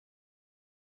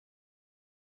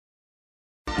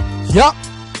Yeah.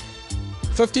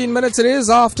 15 minutes it is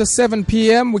after 7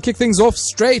 p.m. We kick things off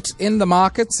straight in the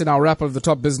markets in our wrap of the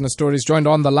top business stories. Joined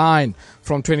on the line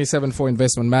from 27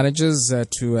 Investment Managers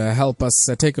to help us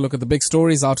take a look at the big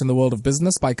stories out in the world of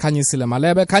business by Khanyisile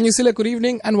Malebe. Khanyisile, good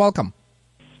evening and welcome.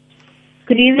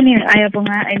 Good evening,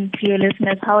 Ayabonga, and to your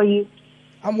listeners. How are you?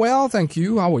 I'm well, thank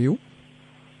you. How are you?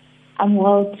 I'm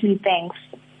well too, thanks.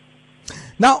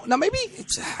 Now maybe,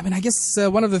 I guess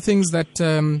one of the things that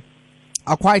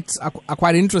are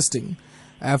quite interesting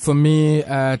for me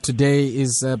today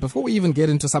is before we even get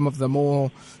into some of the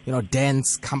more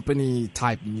dense company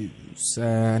type news,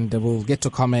 and we'll get to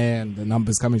comment and the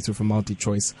numbers coming through from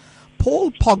MultiChoice.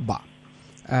 Paul Pogba.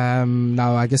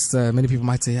 Now I guess many people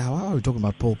might say, "Why are we talking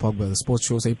about Paul Pogba? The sports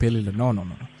show say Pelele." No.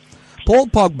 Paul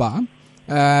Pogba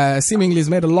seemingly has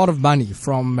made a lot of money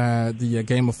from the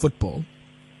game of football,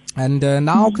 and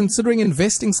now considering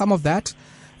investing some of that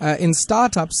in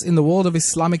startups in the world of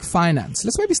Islamic finance.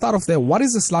 Let's maybe start off there. What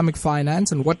is Islamic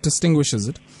finance and what distinguishes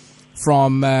it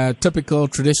from typical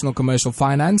traditional commercial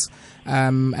finance? What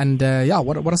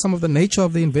are some of the nature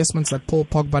of the investments that Paul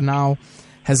Pogba now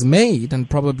has made and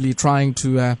probably trying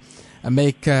to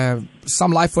make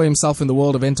some life for himself in the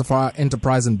world of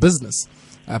enterprise and business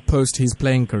post his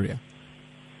playing career?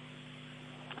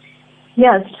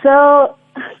 Yeah, so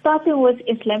starting with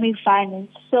Islamic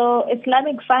finance. So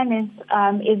Islamic finance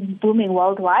is booming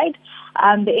worldwide.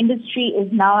 The industry is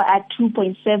now at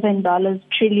 $2.7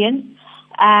 trillion.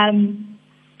 And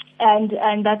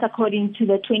that's according to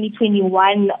the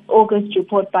 2021 August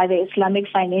report by the Islamic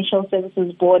Financial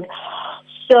Services Board.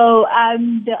 So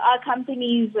there are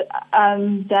companies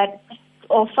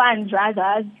or funds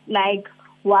rather, like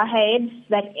Wahed,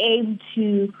 that aim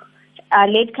to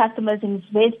let customers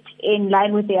invest in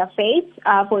line with their faith,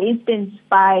 for instance,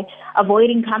 by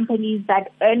avoiding companies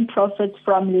that earn profits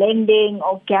from lending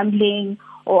or gambling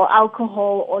or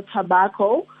alcohol or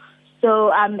tobacco. So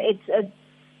it's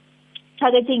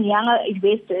targeting younger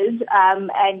investors, and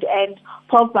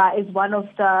Pogba is one of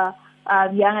the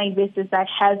younger investors that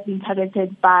has been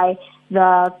targeted by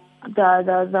the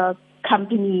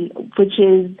company, which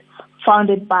is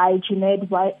founded by Junaid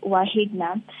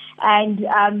Wahidna. And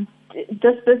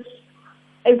this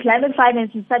Islamic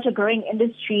finance is such a growing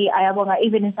industry,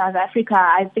 even in South Africa.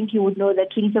 I think you would know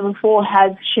that 274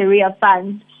 has Sharia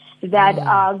funds that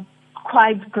are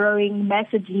quite growing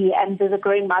massively, and there's a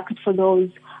growing market for those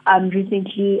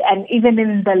recently. And even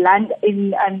in London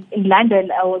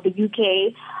or the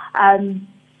UK,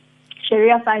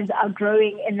 Sharia funds are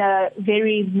growing in a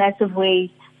very massive way.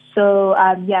 So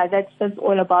that's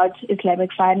all about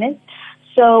Islamic finance.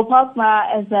 So Pogba,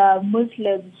 as a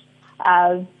Muslim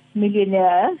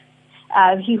millionaire,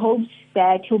 he hopes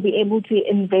that he'll be able to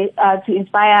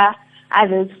inspire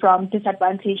others from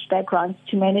disadvantaged backgrounds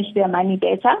to manage their money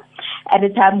better at a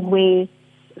time where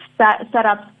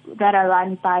startups that are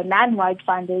run by non-white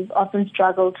funders often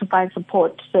struggle to find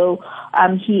support. So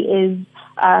he is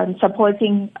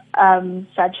supporting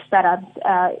such startups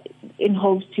in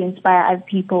hopes to inspire other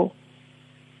people.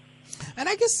 And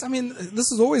I guess,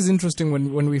 this is always interesting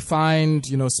when we find,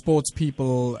 sports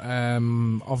people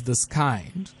of this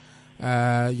kind,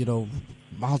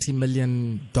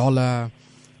 multi-million dollar,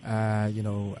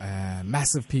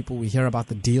 massive people. We hear about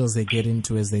the deals they get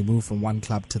into as they move from one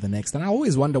club to the next. And I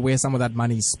always wonder where some of that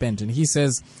money is spent. And he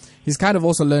says he's kind of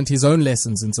also learned his own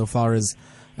lessons insofar as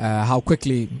how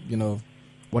quickly,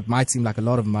 what might seem like a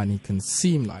lot of money can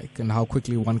seem like, and how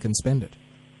quickly one can spend it.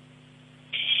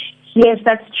 Yes,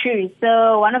 that's true.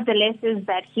 So one of the lessons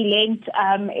that he learned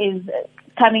is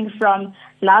coming from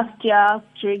last year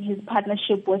during his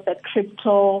partnership with a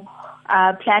crypto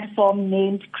platform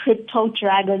named Crypto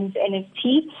Dragons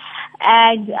NFT.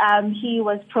 And he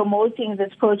was promoting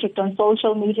this project on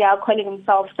social media, calling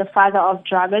himself the father of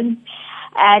dragons.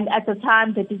 And at the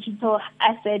time, the digital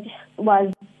asset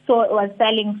was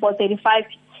selling for 35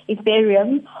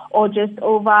 Ethereum, or just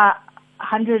over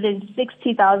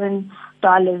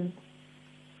 $160,000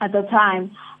 at the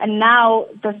time. And now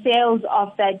the sales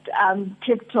of that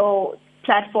crypto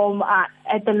platform are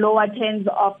at the lower tens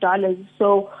of dollars.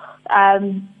 So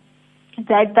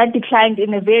that declined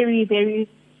in a very, very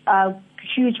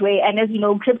huge way. And as you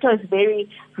know, crypto is very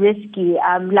risky.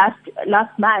 Last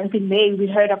month in May, we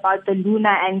heard about the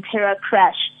Luna and Terra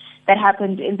crash that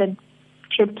happened in the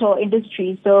crypto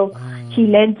industry. So he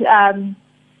learned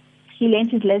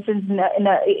his lessons in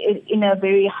a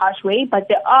very harsh way. But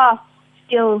there are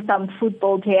still some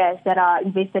football players that are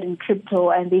invested in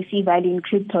crypto, and they see value in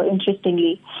crypto,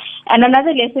 interestingly. And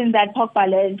another lesson that Pogba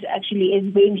learned actually is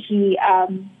when he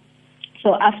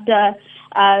after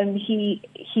he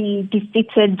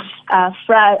defeated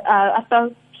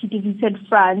after he defeated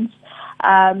France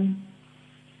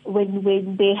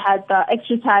when they had the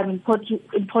extra time in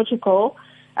Portugal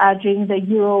during the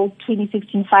Euro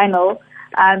 2016 final.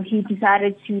 He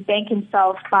decided to thank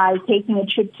himself by taking a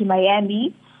trip to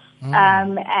Miami.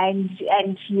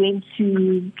 And he went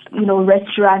to,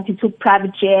 restaurants, he took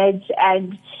private jets,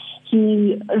 and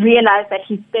he realized that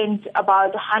he spent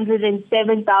about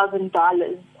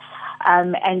 $107,000.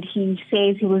 And he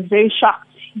says he was very shocked,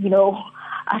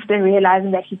 after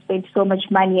realizing that he spent so much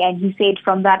money. And he said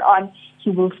from that on, he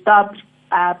will stop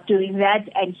doing that,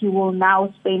 and he will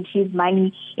now spend his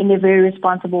money in a very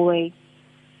responsible way.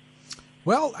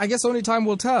 Well, I guess only time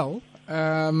will tell.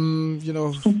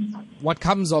 What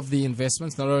comes of the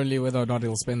investments, not only whether or not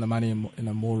he'll spend the money in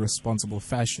a more responsible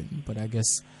fashion, but I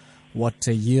guess what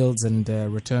yields and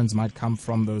returns might come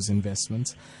from those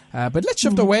investments. But let's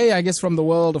shift away, I guess, from the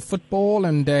world of football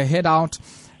and head out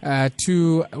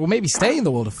or maybe stay in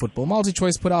the world of football.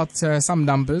 MultiChoice put out some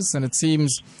numbers, and it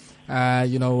seems,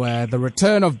 the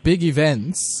return of big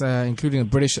events, including the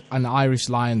British and Irish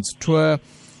Lions tour,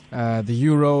 the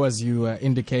Euro, as you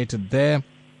indicated there,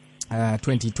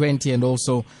 2020, and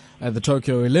also the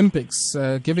Tokyo Olympics,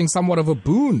 giving somewhat of a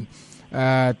boon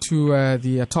to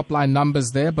the top line numbers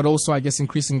there, but also, I guess,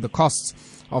 increasing the costs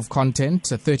of content,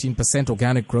 13%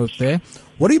 organic growth there.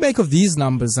 What do you make of these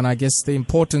numbers, and I guess the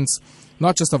importance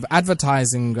not just of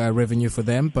advertising revenue for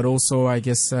them, but also, I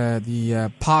guess, the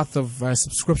path of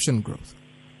subscription growth?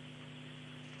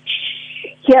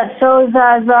 Yeah, so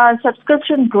the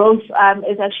subscription growth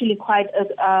is actually quite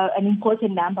an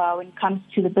important number when it comes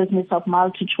to the business of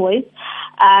MultiChoice.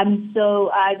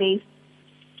 So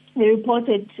they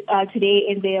reported today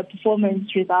in their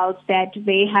performance results that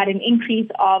they had an increase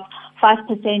of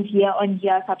 5%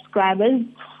 year-on-year subscribers.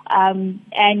 And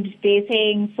they're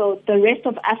saying, so the rest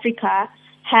of Africa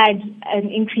had an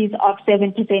increase of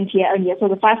 7% year-on-year. So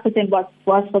the 5% was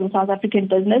for the South African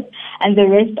business, and the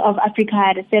rest of Africa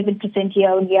had a 7%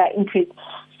 year-on-year increase.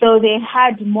 So they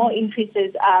had more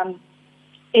increases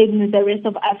in the rest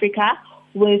of Africa,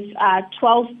 with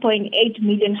 12.8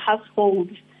 million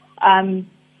households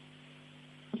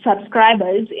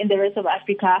subscribers in the rest of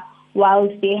Africa,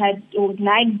 whilst they had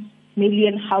 9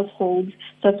 million household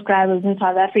subscribers in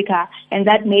South Africa, and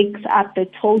that makes up the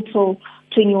total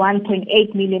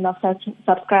 21.8 million of such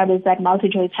subscribers that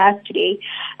MultiChoice has today.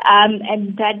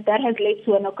 And that has led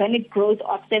to an organic growth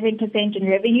of 7% in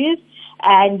revenues,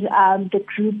 and the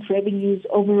group revenues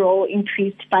overall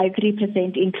increased by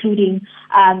 3%, including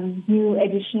new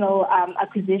additional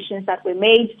acquisitions that were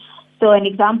made. So an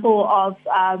example of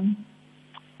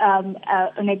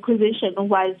an acquisition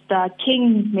was the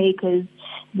Kingmakers,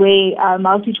 where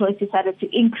MultiChoice decided to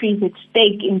increase its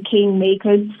stake in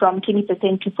Kingmakers from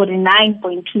 20% to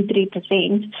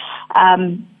 49.23%,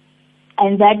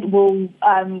 and that will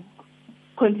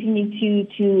continue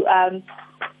to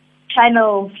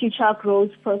channel future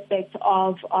growth prospects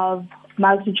of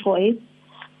MultiChoice.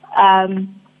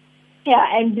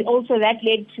 And also that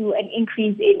led to an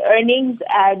increase in earnings,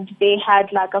 and they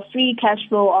had like a free cash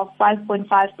flow of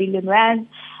 5.5 billion rand,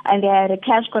 and they had a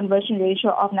cash conversion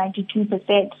ratio of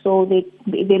 92%. So they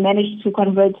managed to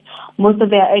convert most of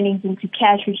their earnings into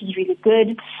cash, which is really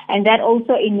good. And that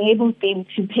also enabled them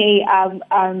to pay a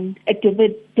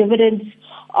dividend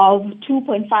of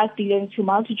 2.5 billion to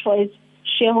MultiChoice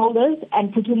shareholders,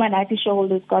 and Putuma Nathi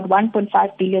shareholders got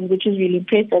 1.5 billion, which is really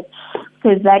impressive,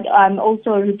 because that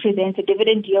also represents a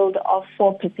dividend yield of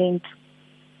 4%.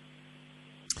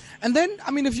 And then,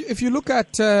 I mean, if you look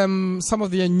at some of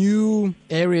the new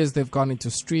areas they've gone into,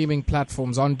 streaming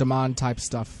platforms, on-demand type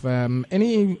stuff,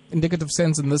 any indicative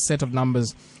sense in this set of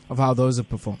numbers of how those have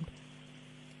performed?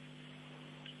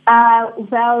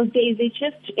 Well, they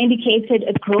just indicated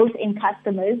a growth in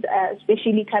customers,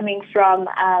 especially coming from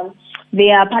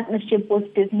their partnership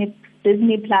with Disney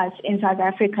Plus in South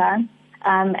Africa,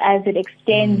 as it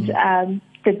extends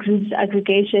the group's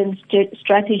aggregation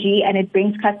strategy, and it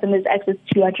brings customers access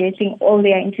to addressing all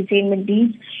their entertainment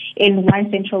needs in one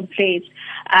central place.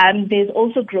 There's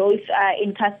also growth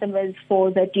in customers for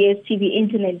the DSTV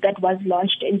Internet that was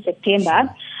launched in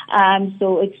September.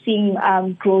 So it's seeing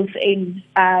growth in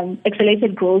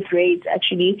accelerated growth rates,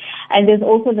 actually. And there's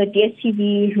also the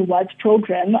DSTV Rewards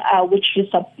program, which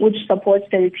supports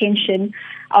the retention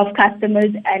of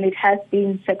customers, and it has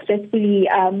been successfully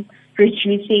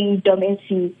reducing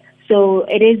dormancy. So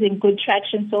it is in good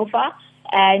traction so far,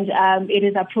 and it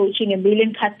is approaching 1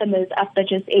 million customers after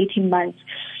just 18 months.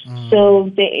 So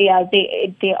they are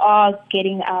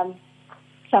getting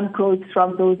some growth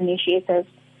from those initiatives.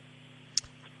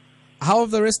 How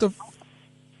have the rest of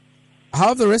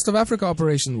Africa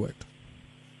operations worked?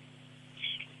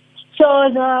 So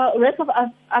the rest of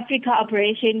Africa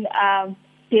operation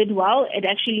did well. It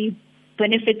actually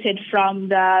benefited from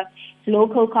the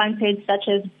local content such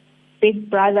as Big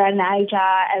Brother Niger,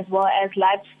 as well as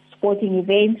live sporting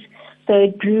events. So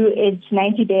it grew its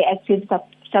 90-day active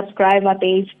subscriber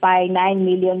base by 9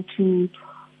 million to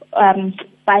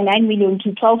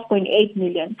 12.8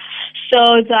 million.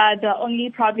 So the only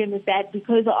problem is that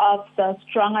because of the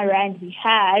stronger rand we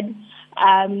had,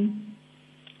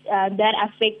 that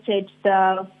affected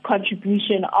the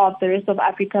contribution of the rest of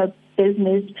Africa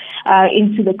business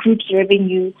into the group's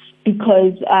revenue,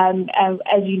 because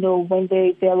as you know, when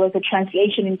there was a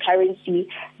translation in currency,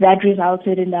 that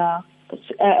resulted in a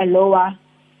lower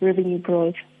revenue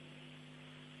growth.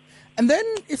 And then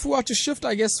if we were to shift,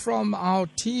 I guess, from our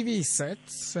TV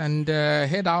sets and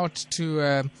head out to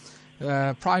a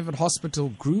private hospital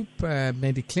group,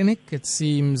 Mediclinic, it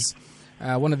seems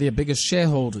one of their biggest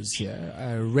shareholders here,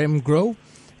 Remgro,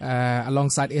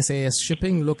 alongside SAS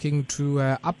Shipping, looking to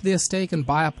up their stake and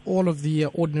buy up all of the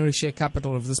ordinary share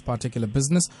capital of this particular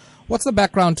business. What's the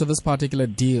background to this particular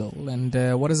deal, and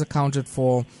what has accounted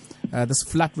for this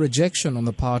flat rejection on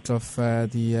the part of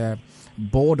the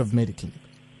board of Mediclinic?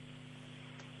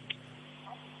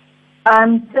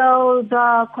 So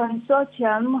the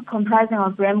consortium comprising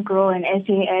of Remgro and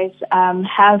SAS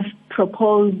have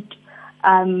proposed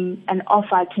an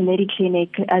offer to Mediclinic,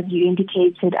 as you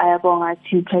indicated, Ayabonga,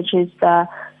 to purchase the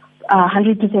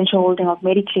 100% shareholding of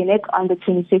Mediclinic on the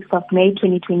 26th of May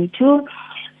 2022.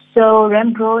 So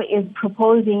Remgro is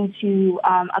proposing to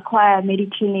acquire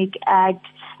Mediclinic at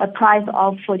a price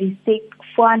of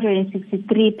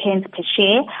 463 pence per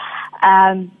share.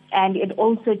 And it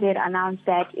also did announce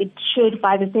that it should,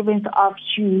 by the 7th of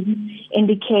June,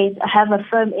 have a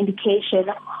firm indication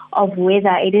of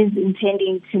whether it is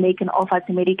intending to make an offer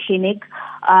to Mediclinic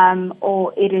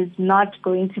or it is not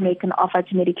going to make an offer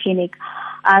to Mediclinic.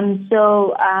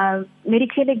 So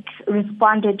Mediclinic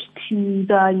responded to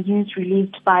the news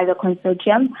released by the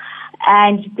consortium,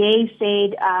 and they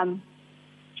said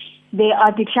they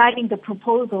are declining the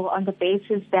proposal on the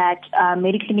basis that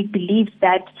Mediclinic believes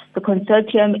that the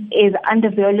consortium is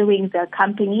undervaluing the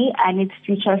company and its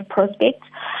future prospects,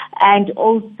 and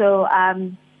also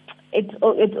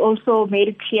it's also made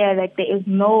it clear that there is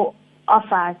no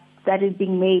offer that is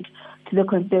being made to the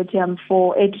consortium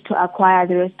for it to acquire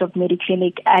the rest of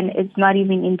Mediclinic, and it's not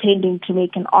even intending to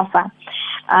make an offer.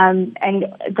 And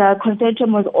the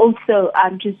consortium was also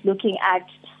just looking at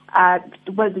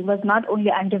was not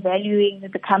only undervaluing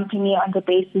the company on the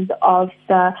basis of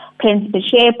the pence per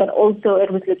share, but also it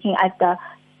was looking at the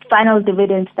final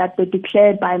dividends that were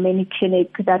declared by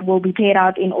Mediclinic that will be paid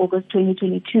out in August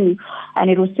 2022. And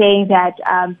it was saying that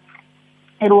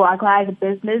it will acquire the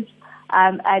business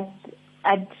at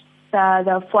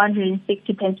the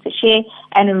 460 pence per share,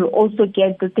 and it will also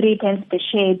get the 3 pence per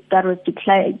share that was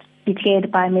declared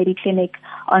by Mediclinic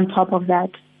on top of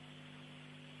that.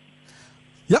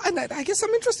 Yeah, and I guess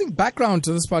some interesting background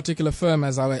to this particular firm,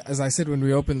 as I said when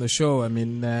we opened the show. I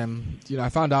mean, I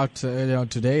found out earlier on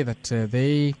today that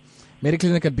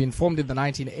Mediclinic had been formed in the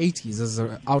 1980s as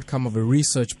an outcome of a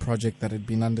research project that had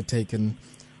been undertaken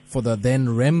for the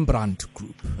then Rembrandt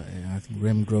Group. I think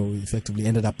Remgro effectively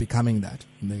ended up becoming that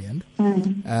in the end,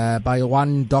 by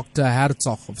one Dr.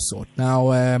 Herzog of sort.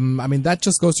 Now, I mean, that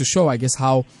just goes to show, I guess,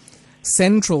 how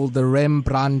central the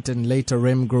Rembrandt and later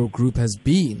Remgro group has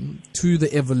been to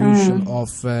the evolution of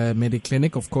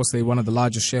Mediclinic. Of course, they're one of the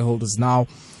largest shareholders now.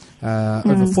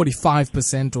 Over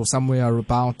 45% or somewhere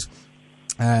about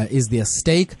is their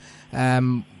stake.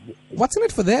 What's in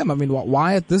it for them? I mean,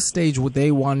 why at this stage would they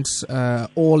want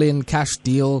all-in cash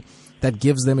deal that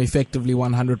gives them effectively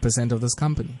 100% of this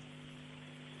company?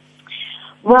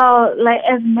 Well, like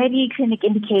as Mediclinic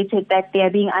indicated that they are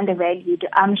being undervalued,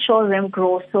 I'm sure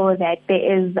Remgro saw that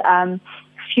there is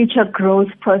future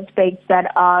growth prospects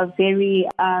that are very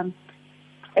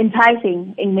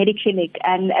enticing in Mediclinic.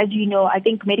 And as you know, I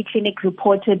think Mediclinic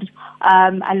reported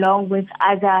along with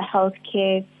other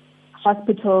healthcare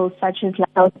hospitals such as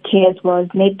Healthcare as well as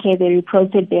Netcare, they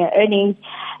reported their earnings,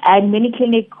 and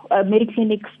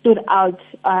Mediclinic stood out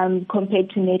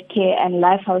compared to Netcare and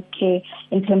Life Healthcare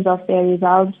in terms of their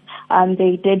results.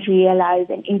 They did realize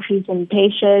an increase in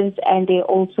patients, and they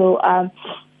also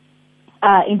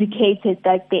indicated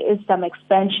that there is some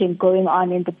expansion going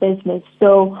on in the business.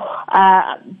 So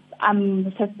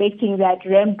I'm suspecting that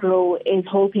Remgro is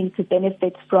hoping to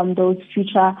benefit from those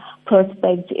future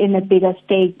prospects in a bigger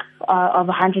stake of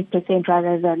 100%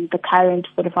 rather than the current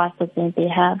 45% they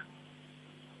have.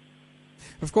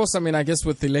 Of course, I mean, I guess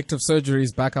with elective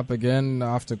surgeries back up again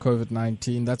after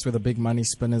COVID-19, that's where the big money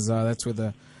spinners are. That's where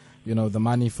the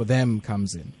money for them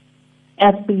comes in.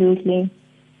 Absolutely.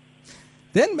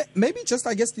 Then maybe just,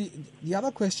 I guess, the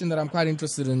other question that I'm quite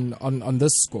interested in on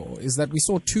this score is that we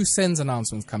saw two SENS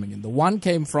announcements coming in. The one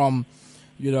came from,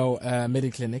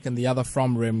 Mediclinic, and the other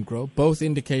from Remgro, both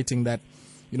indicating that,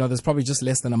 there's probably just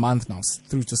less than a month now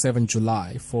through to 7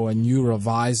 July for a new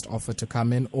revised offer to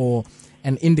come in, or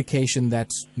an indication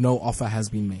that no offer has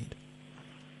been made.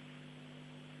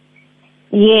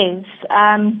 Yes.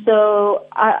 So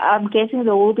I'm guessing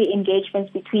there will be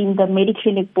engagements between the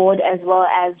Mediclinic board as well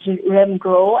as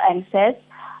Remgro and SES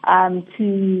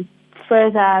to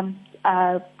further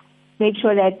make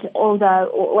sure that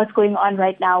what's going on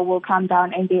right now will come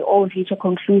down and they all reach a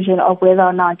conclusion of whether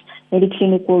or not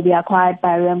Mediclinic will be acquired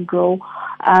by Remgro,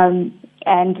 and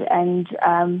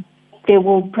they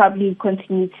will probably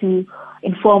continue to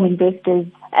inform investors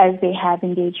as they have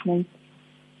engagements.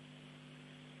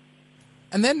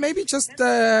 And then maybe just,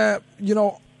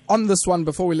 on this one,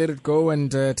 before we let it go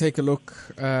and take a look,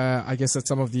 I guess, at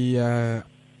some of the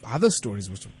other stories,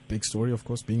 which are a big story, of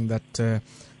course, being that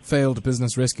failed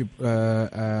business rescue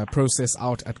process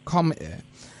out at Comair.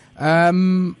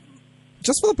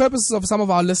 Just for the purposes of some of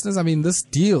our listeners, I mean, this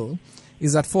deal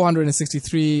is at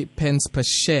 463 pence per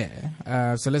share.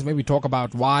 So let's maybe talk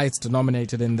about why it's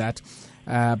denominated in that.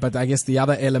 But I guess the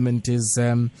other element is...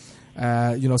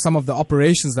 some of the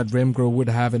operations that Remgro would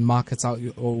have in markets out,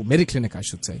 or Mediclinic, I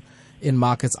should say, in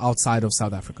markets outside of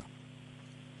South Africa.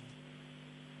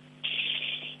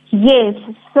 Yes.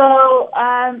 So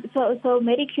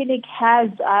Mediclinic has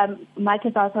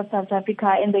markets outside South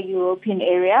Africa in the European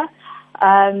area,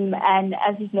 and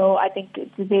as you know, I think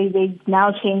they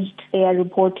now changed their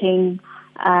reporting.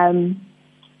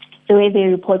 The way they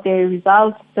report their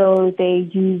results, so they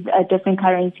use a different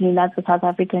currency, and that's the South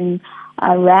African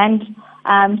rand.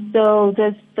 So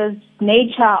this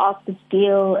nature of this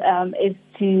deal is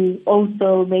to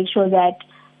also make sure that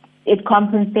it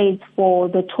compensates for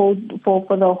the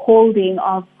for the holding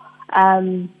of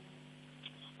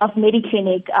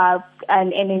Mediclinic,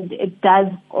 and it does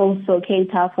also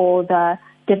cater for the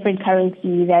different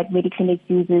currency that Mediclinic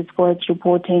uses for its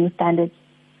reporting standards.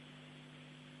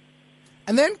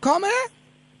 And then Comair?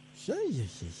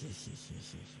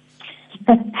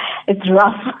 It's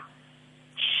rough.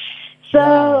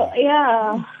 So,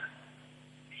 yeah.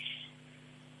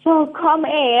 So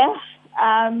Comair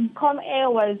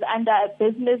was under a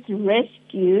business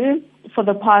rescue for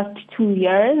the past 2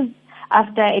 years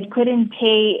after it couldn't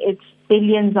pay its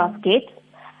billions of debt.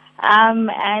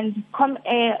 And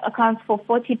Comair accounts for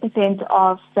 40%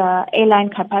 of the airline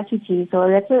capacity, so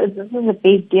this is a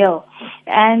big deal.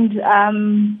 And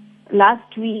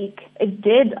last week, it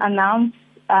did announce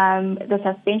the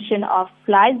suspension of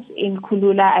flights in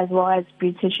Kulula as well as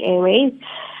British Airways.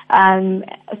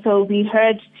 So we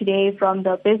heard today from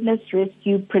the business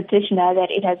rescue practitioner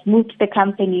that it has moved the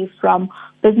company from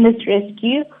business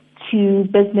rescue to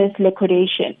business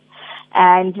liquidation.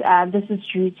 And this is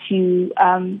due to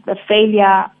the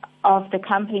failure of the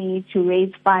company to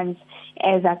raise funds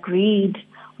as agreed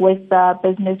with the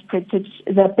business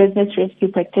rescue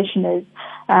practitioners.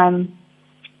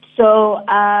 So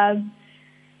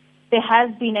there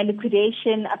has been a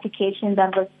liquidation application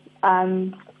that was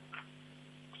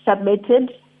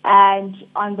submitted, and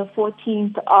on the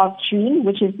 14th of June,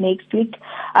 which is next week,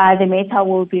 the matter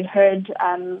will be heard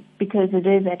because it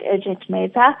is an urgent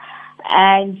matter.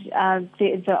 And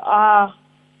there are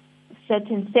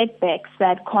certain setbacks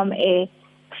that Comair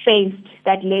faced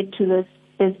that led to this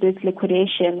business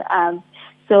liquidation.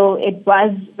 So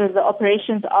the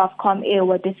operations of Comair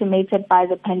were decimated by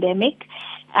the pandemic.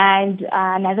 And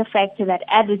another factor that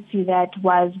added to that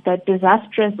was the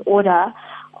disastrous order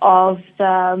of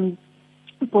the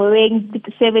Boeing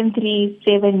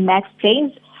 737 MAX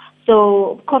planes.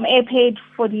 So Comair paid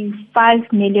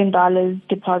 $45 million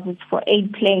deposits for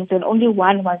 8 planes, and only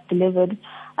one was delivered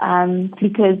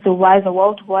because there was a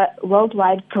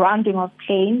worldwide grounding of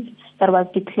planes that was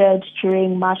declared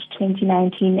during March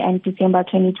 2019 and December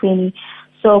 2020.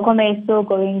 So Comair is still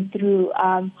going through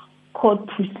court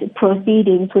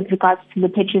proceedings with regards to the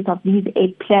purchase of these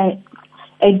 8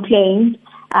 planes.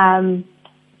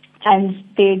 And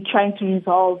they're trying to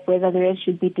resolve whether the rest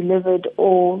should be delivered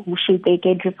or should they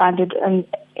get refunded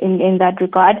in that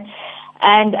regard.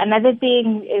 And another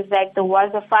thing is that there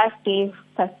was a 5-day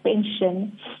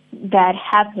suspension that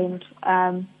happened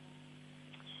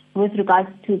with regards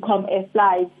to Comair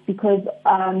flights because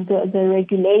the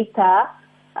regulator,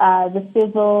 the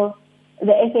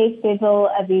SA Civil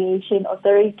Aviation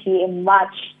Authority in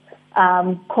March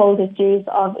called a series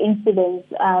of incidents,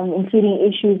 including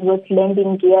issues with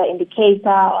landing gear indicator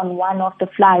on one of the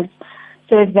flights.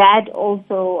 So that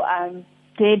also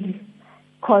did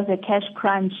cause a cash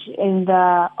crunch in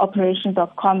the operations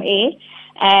of ComAir.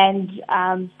 And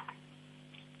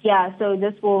so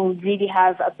this will really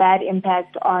have a bad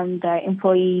impact on the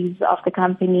employees of the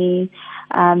company,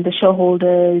 the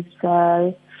shareholders,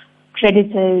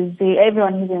 creditors,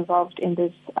 everyone who's involved in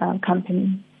this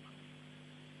company.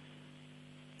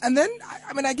 And then,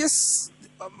 I mean, I guess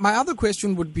my other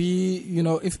question would be,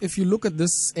 if you look at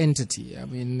this entity, I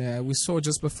mean, we saw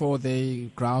just before they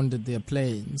grounded their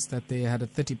planes that they had a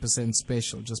 30%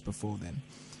 special just before then.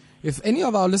 If any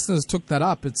of our listeners took that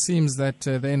up, it seems that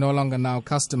they're no longer now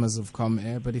customers of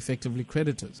ComAir, but effectively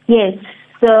creditors. Yes,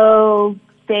 so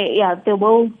they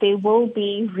will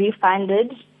be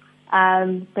refunded,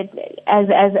 but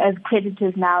as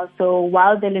creditors now. So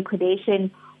while the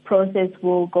liquidation process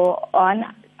will go on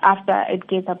after it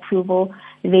gets approval,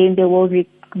 then they will be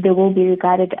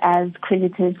regarded as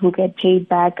creditors who get paid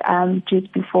back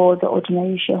just before the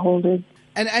ordinary shareholders.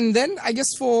 And then I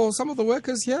guess for some of the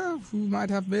workers here who might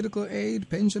have medical aid,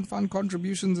 pension fund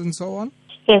contributions and so on?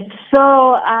 Yes,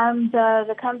 so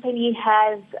the company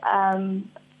has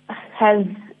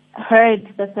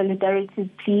heard the solidarity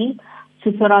plea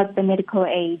to sort out the medical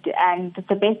aid, and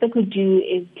the best they could do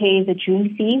is pay the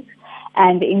June fees,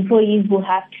 and the employees will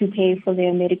have to pay for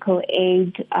their medical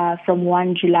aid from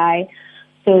 1 July.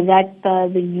 So that's the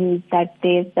news that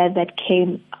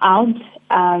came out.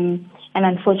 And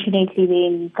unfortunately,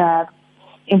 then the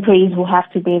employees will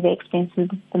have to bear the expenses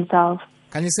themselves.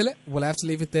 Khanyisile, we'll have to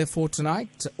leave it there for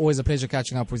tonight. Always a pleasure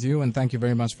catching up with you, and thank you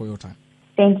very much for your time.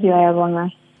 Thank you,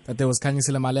 Ayabonga. That there was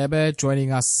Khanyisile Malebe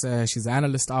joining us. She's an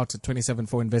analyst out at 27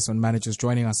 for Investment Managers,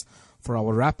 joining us for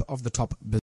our wrap of the top business.